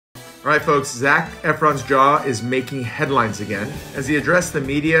All right, folks, Zac Efron's jaw is making headlines again as he addressed the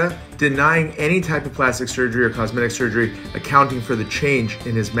media denying any type of plastic surgery or cosmetic surgery accounting for the change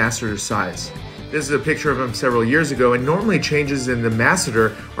in his masseter size. This is a picture of him several years ago, and normally changes in the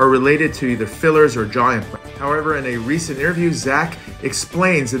masseter are related to either fillers or jaw implant. However, in a recent interview, Zac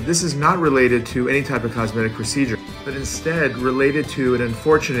explains that this is not related to any type of cosmetic procedure, but instead related to an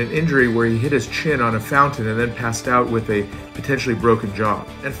unfortunate injury where he hit his chin on a fountain and then passed out with a potentially broken jaw.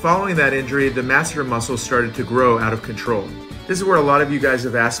 And following that injury, the masseter muscle started to grow out of control. This is where a lot of you guys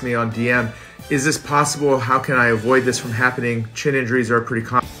have asked me on DM, is this possible? How can I avoid this from happening? Chin injuries are pretty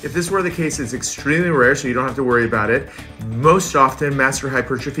common. If this were the case, it's extremely rare, so you don't have to worry about it. Most often, masseter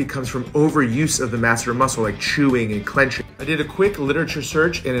hypertrophy comes from overuse of the masseter muscle, like chewing and clenching. I did a quick literature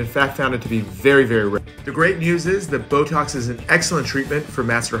search and in fact found it to be very, very rare. The great news is that Botox is an excellent treatment for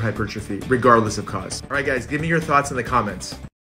masseter hypertrophy, regardless of cause. All right, guys, give me your thoughts in the comments.